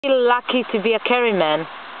Feel lucky to be a Kerry man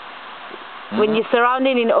when you're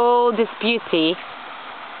surrounded in all this beauty.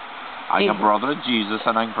 I'm a brother of Jesus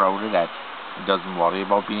and I'm proud of that. He doesn't worry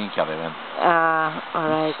about being Kerry man.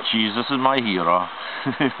 Alright. Jesus is my hero.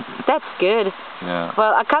 That's good. Yeah.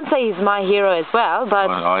 Well, I can't say he's my hero as well, but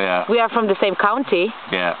yeah. we are from the same county.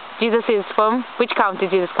 Yeah. Jesus is from, which county did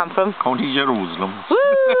Jesus come from? County Jerusalem.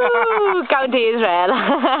 Woo! County Israel.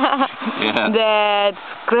 Yeah. That's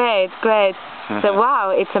great, great. So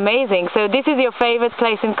wow, it's amazing. So this is your favorite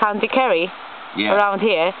place in County Kerry? Yeah. Around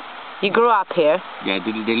here? You grew up here? Yeah,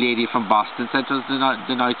 the lady from Boston said it was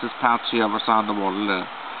the nicest part she ever saw in the world.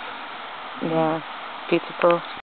 Yeah, beautiful.